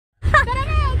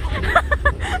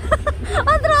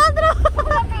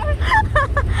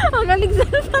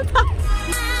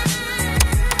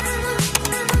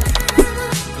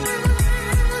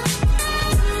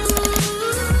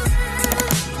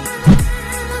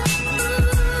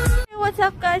what's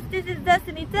up guys? This is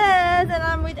Destiny Tess and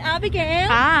I'm with Abigail.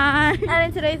 Hi! And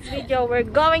in today's video we're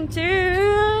going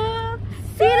to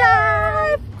Sea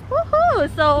Life!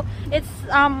 Woohoo! So it's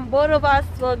both of us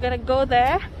we're gonna go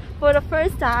there for the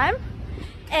first time.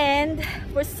 And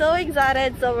we're so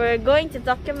excited, so we're going to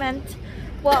document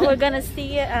what we're gonna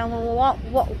see and what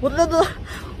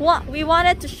we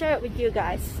wanted to share it with you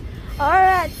guys.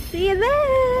 Alright, see you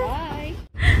there! Bye!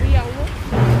 We are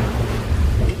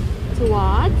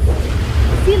towards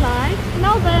Sea Life,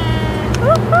 Melbourne!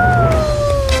 Woohoo!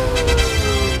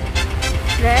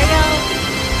 There you go!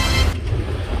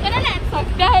 And then let's talk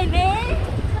guys,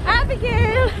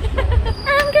 Abigail!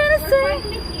 I'm gonna say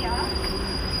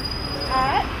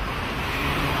at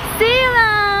Sea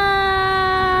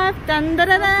Life! Dun, dun,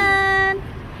 dun, dun.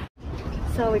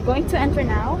 So we're going to enter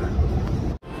now.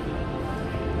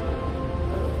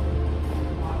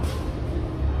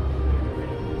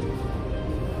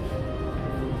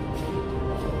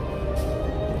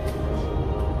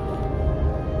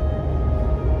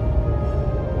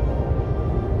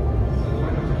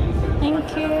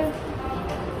 Thank you.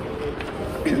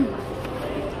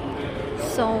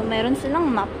 So meron silang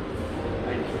map.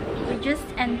 We just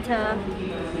enter.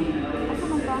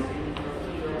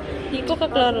 Hindi ko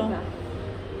kaklaro.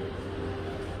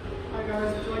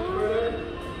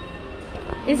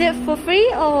 Is it for free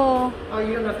or? Oh,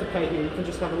 you don't have to pay here. You can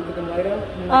just have a look at them later.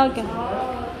 Okay.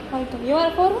 Okay. You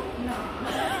want a photo?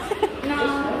 no.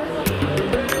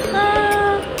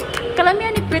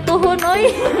 Kalamihan ni prituhon,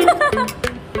 oy.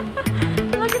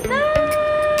 Look at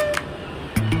that.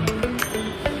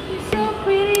 It's so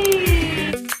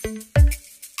pretty.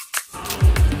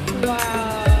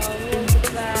 Wow, look at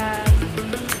that.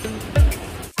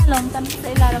 Along tanong sa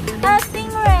ilalim.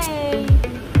 Stingray.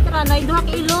 Tara, naiduha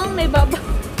ka ilong, naibaba.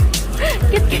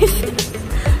 Kit-kit.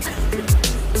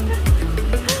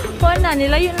 Kuha na,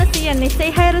 nilayo na siya.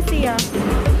 Say hi ra siya.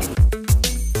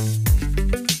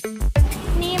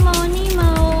 Nemo, Nemo.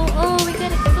 Oh, we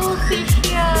got a goldfish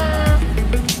here.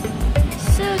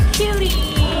 So cutie.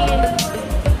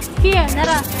 Here,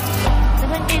 nara.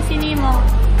 Daban kayo si Nemo.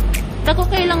 Dako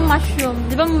kayo lang mushroom.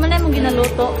 Di ba malay mong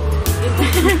ginaluto?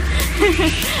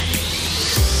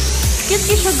 Cute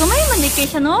kayo siya. Gamay man kayo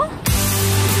siya, no?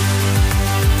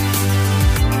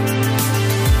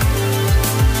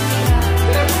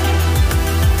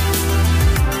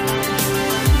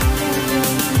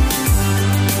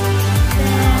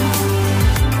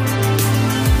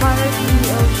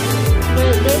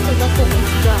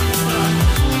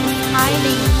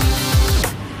 Hiding.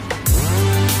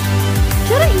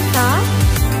 Should I eat that?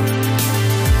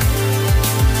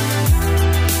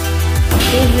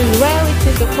 This is where we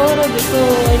took a photo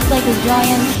because it's like a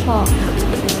giant shark.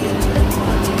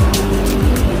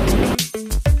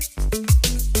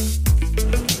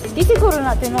 Di siguro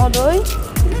natin odoy.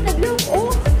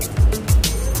 Oh.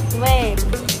 Wait.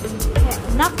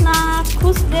 Knock knock.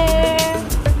 Who's there?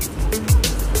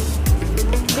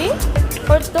 Be?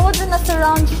 Or tungod na sa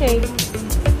round shape.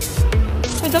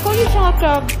 Pwede ko yung siya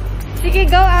crab. Sige,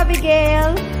 go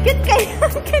Abigail. Cute kayo.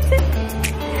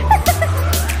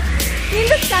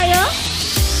 Nindot tayo?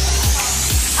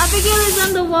 Abigail is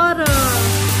on the water.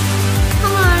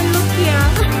 Come on, look here.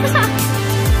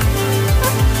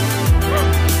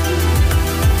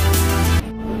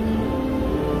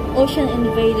 Ocean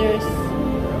Invaders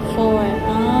 4.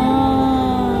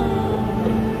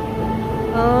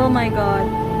 Oh my god.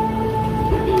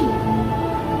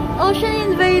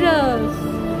 Ocean Invaders.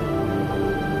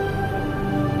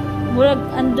 Murag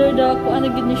under the ano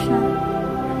gid ni siya.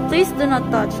 Please do not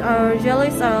touch. Our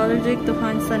jellies are allergic to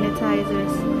hand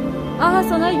sanitizers.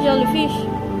 So na jellyfish.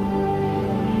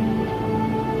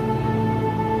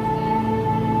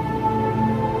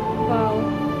 Wow.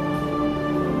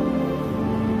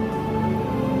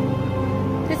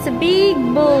 It's a big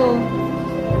bowl.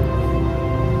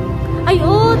 Ay,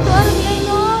 oh, to ano ni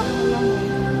no?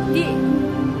 Di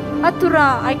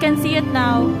Atura, I can see it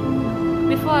now.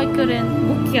 Before I couldn't.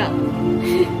 Bukya.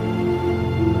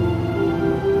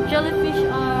 Jellyfish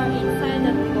are inside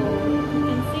that bowl. You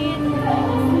can see it.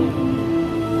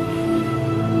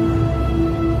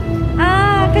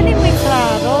 Kani may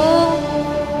klaro.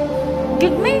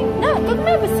 Gagmay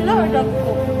ba sila or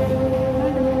dagko?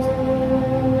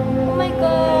 Oh my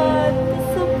god, it's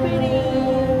so pretty.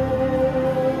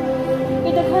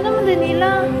 Daghan naman din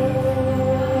nila.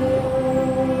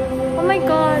 Oh my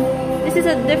god, this is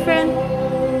a different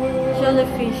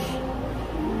jellyfish.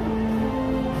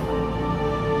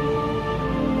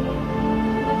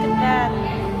 Look at that.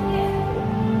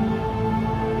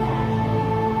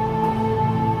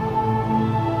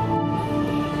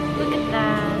 Look at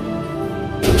that.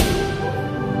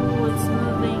 Oh, it's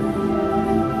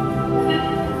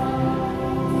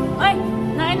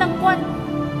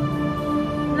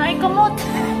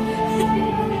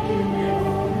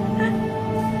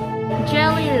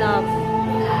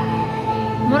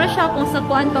mura siya kung sa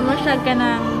kuan pa mo siya ka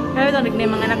ng kaya ito nagnay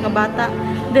mga anak nga bata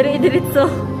diri-diritso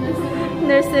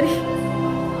nursery.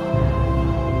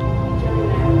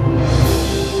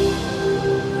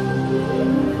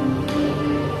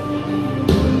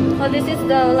 Oh, this is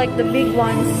the like the big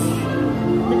ones.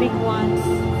 The big ones.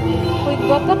 Uy,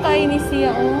 gwapa kayo ni siya,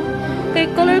 oh. Kay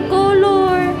color.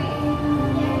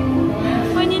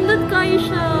 Uy, nindot kayo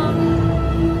siya.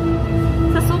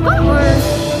 Sa suga or?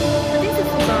 I think sa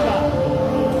suga.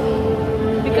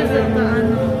 Because of the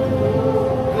ano.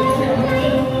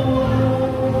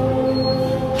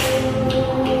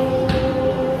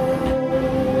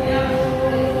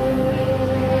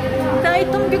 Kaya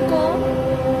itong ko.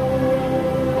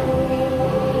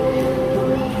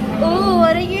 Oh,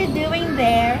 what are you doing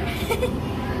there?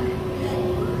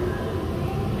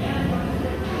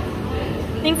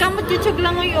 Ning kamot chuchug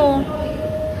lang ngayon.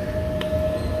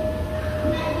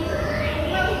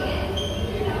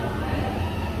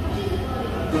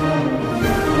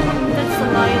 That's a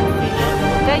lionfish.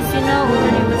 Guys, you know the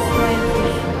name is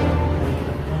lionfish.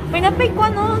 May napay ko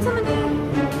ano? Saan man yun?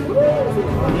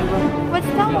 What's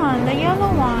that one? The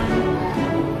yellow one.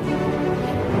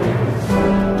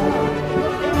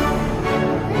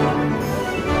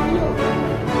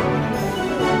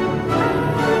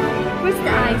 Where's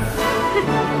the eyes?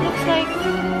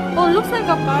 Looks like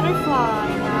a butterfly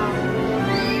now.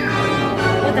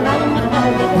 Oh, talawang mata ako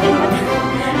dito.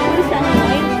 Ano siya ang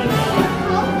lionfish?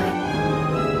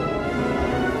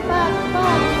 Panda.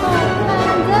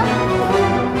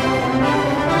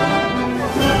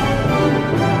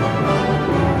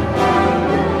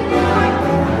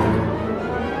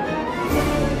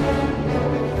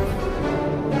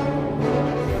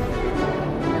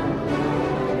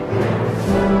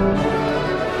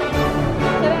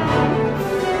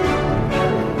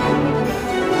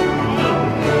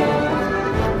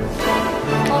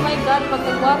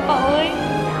 Pagkagwapa, oy.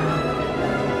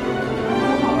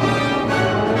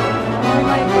 Oh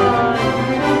my god.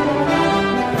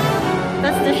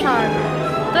 That's the shark.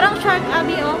 Turang shark,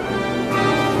 Abby, oh.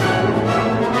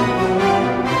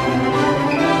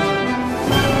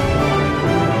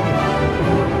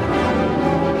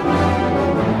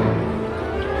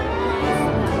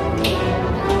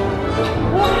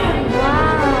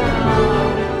 Wow.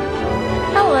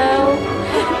 Hello.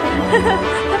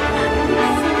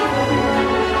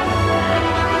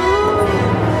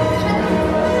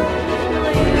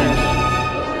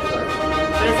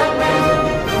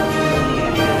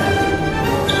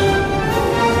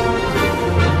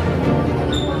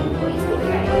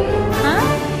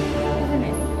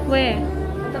 Where?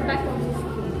 The back of his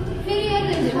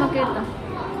skin. Makita.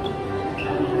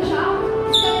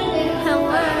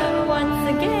 Hello once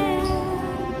again.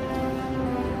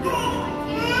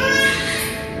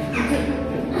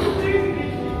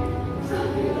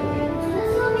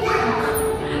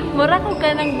 Mura ko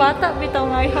ka ng bata bitaw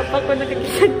nga hapag ko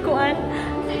nakakisag kuan.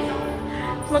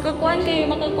 Makakuan kay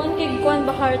kuan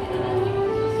ba heart.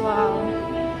 Wow.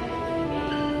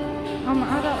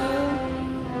 Maara oh.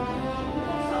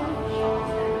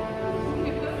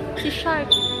 Si shark.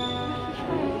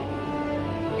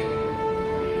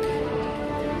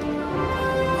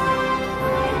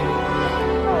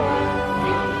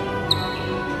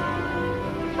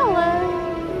 Hello.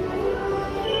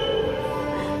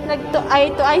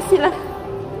 Nagto-eye-to-eye sila.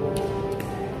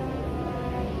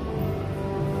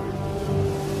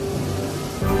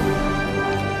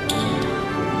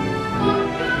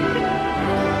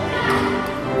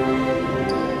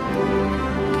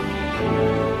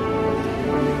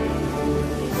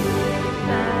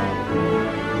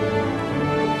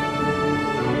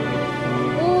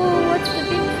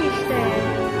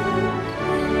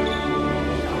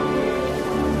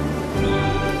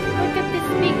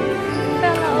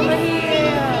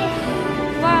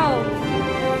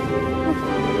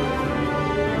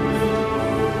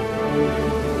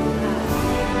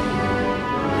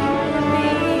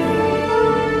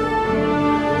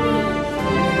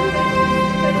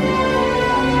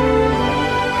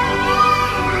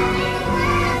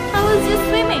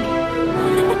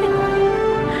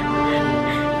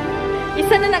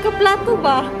 Isa na nakaplato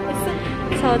ba?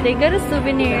 So, they got a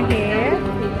souvenir here.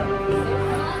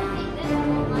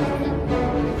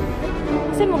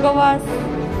 Kasi mo gawas.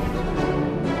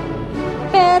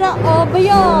 Pera o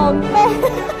bayong.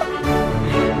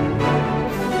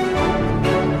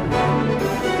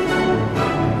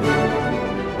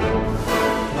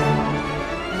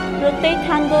 Rotate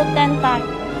handle tentac.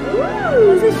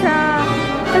 Woo! What's siya?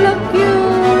 Hello,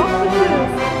 cute!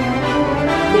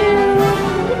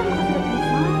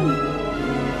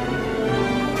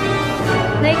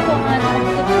 Like kung ano,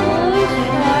 to push,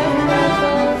 hard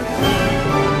muscles,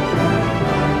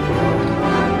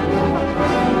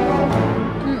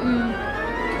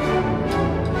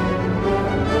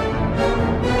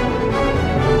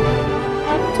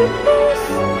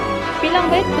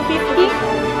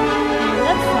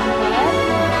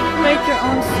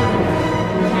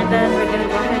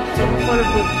 Photo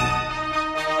booth.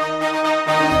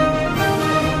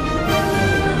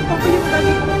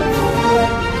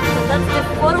 So that's the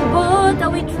photo booth that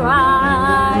we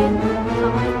tried.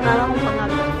 Nala kong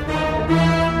pangalan.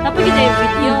 Dapat kita yung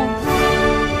video.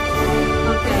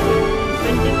 Okay.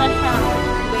 Printing na siya.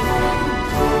 Wait.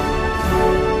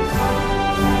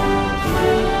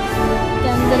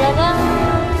 Dandararan.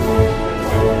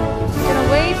 Gonna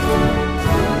wait.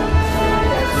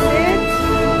 That's it.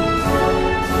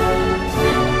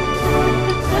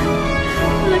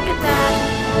 Look at that.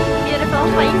 Beautiful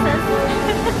faces.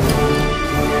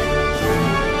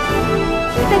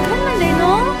 Daghan man din,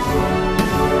 no?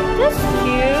 That's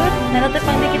cute. Naroon tayo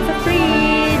pang dikit sa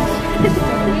fridge.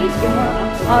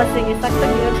 Oh, sige. Sakto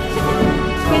yun.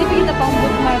 Pwede pa kita pang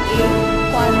bookmark eh.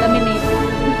 Kuan, laminate.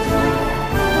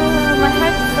 Oh, my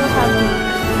heart is so happy.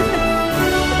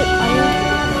 Ayun.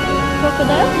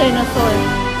 Crocodile? Dinosaur.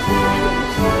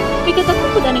 Ikat ako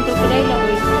po dahil ng crocodile lang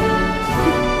eh.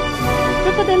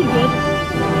 Crocodile good?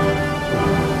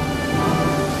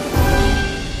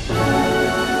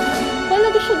 Wala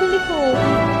di siya gali ko.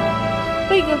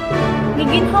 Ay,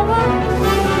 gaginhawa.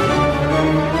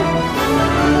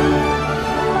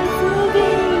 It's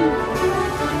moving.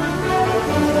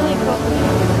 Ay,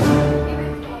 crocodile.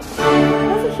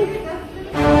 Nasa siya?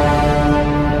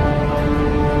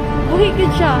 Buhi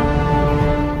good siya.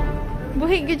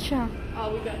 Buhi good siya.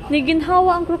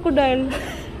 Niginhawa ang crocodile.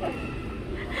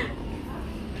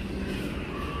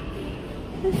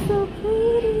 It's so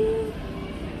pretty.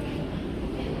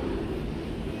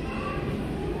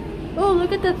 Oh,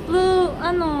 look at that blue,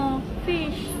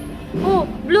 fish. Oh,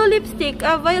 blue lipstick.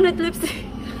 Violet lipstick.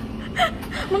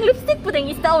 Mang lipstick po tayong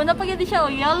isda. Napagyan siya.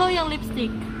 Oh, yellow yung lipstick.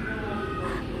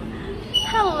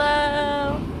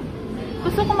 Hello.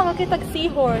 Gusto ko makakita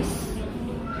seahorse.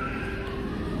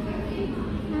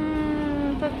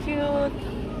 So cute.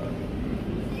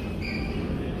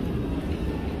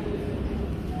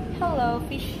 Hello,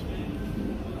 fish.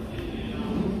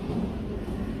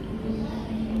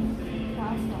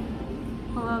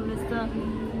 Hello, mister.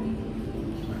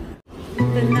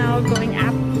 They're now going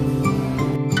up.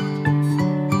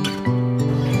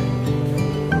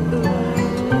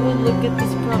 Ooh, look at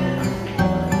this prop.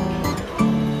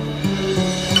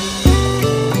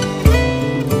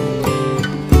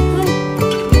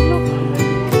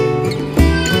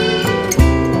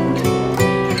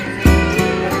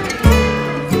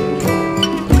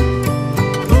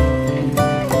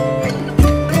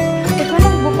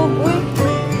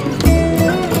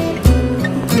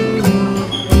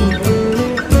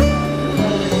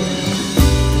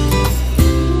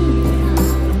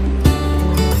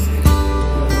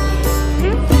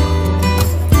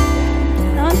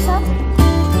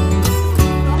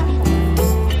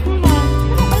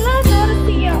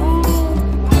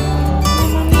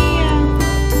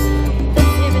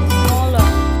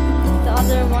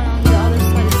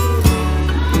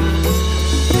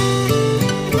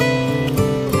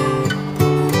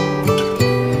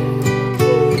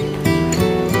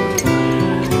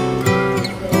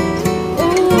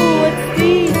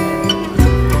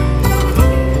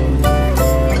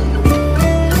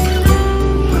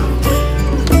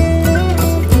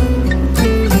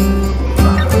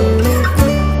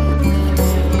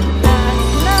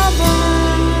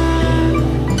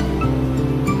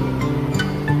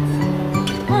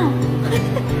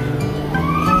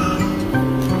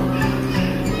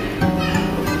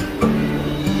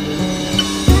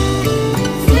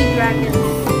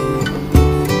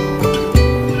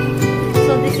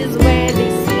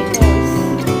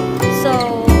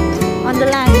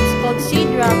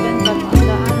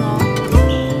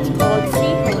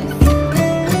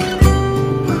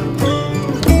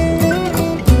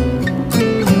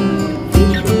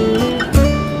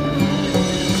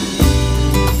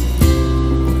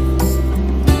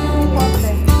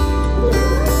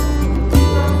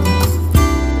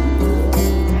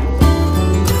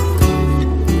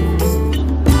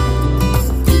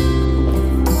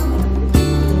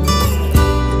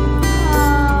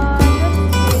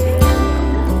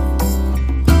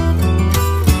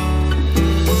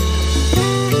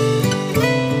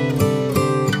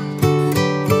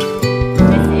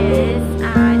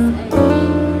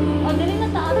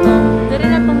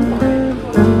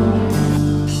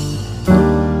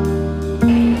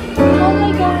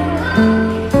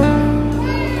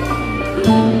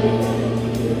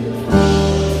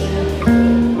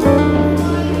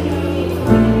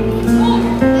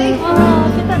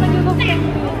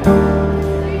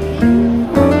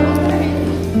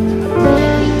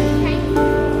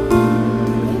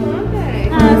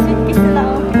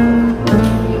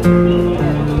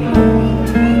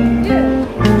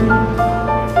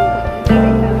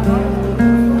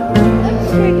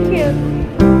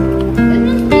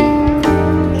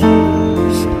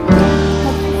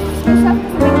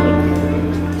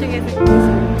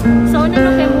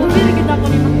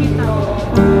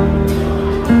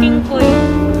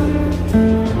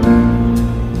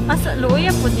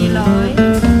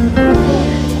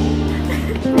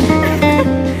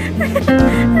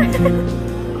 Cute.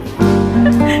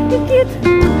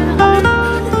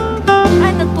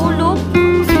 Ay, natulog.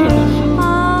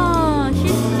 Ah,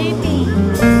 she's sleeping.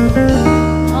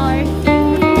 Oh,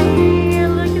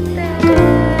 here. Look at that.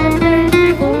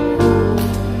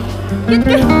 Cute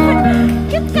kayo.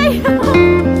 Cute kayo.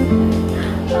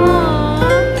 Oh.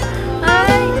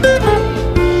 Ay.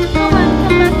 Come on,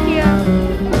 come back here.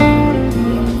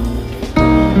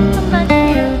 Come back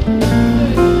here.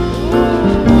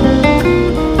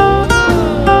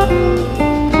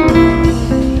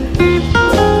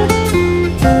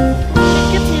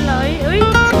 Cute nila. Uy.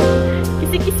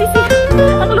 Kisi-kisi siya.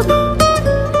 Ang lupit.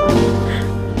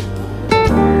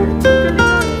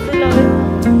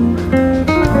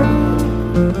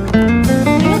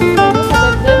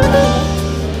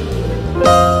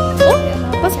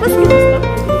 Pas-pas kita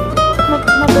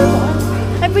mabubuan.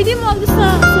 Ay, pwede mo agad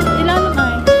sa ilalim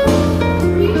ay.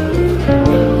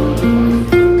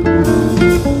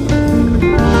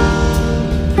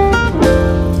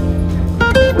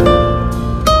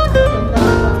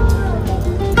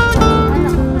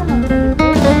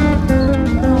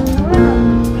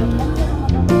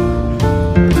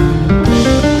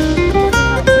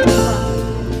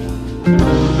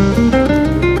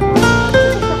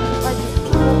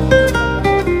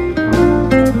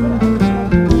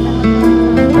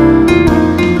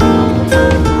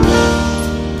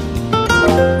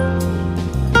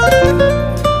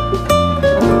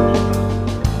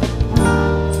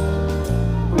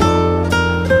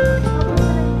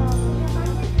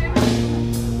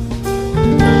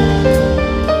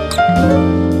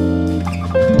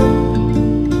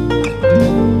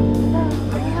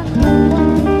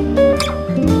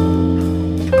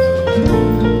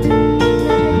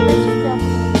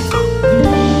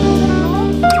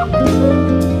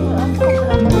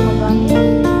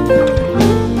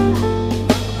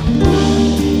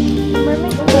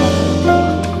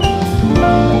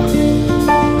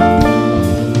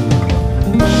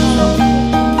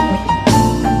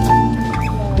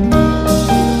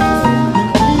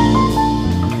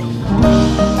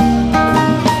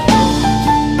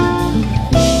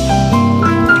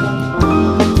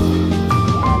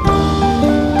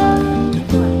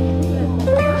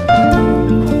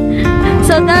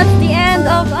 So that's the end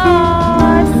of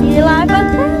our Sea Life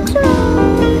adventure.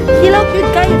 Silaw cute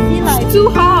kayo, Sea Life.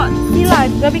 Too hot. Sea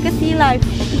Life, gabi ka Sea Life.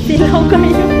 Silaw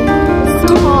kayo.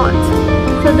 Too hot.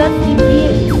 So that's the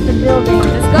building.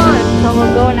 Let's go. So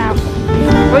we'll go now.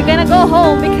 We're gonna go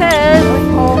home because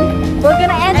we're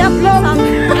gonna end up broke.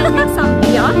 And some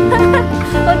beer.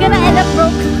 We're gonna end up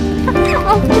broke.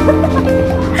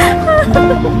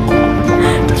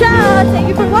 Ciao! Thank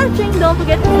you for watching. Don't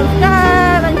forget to subscribe.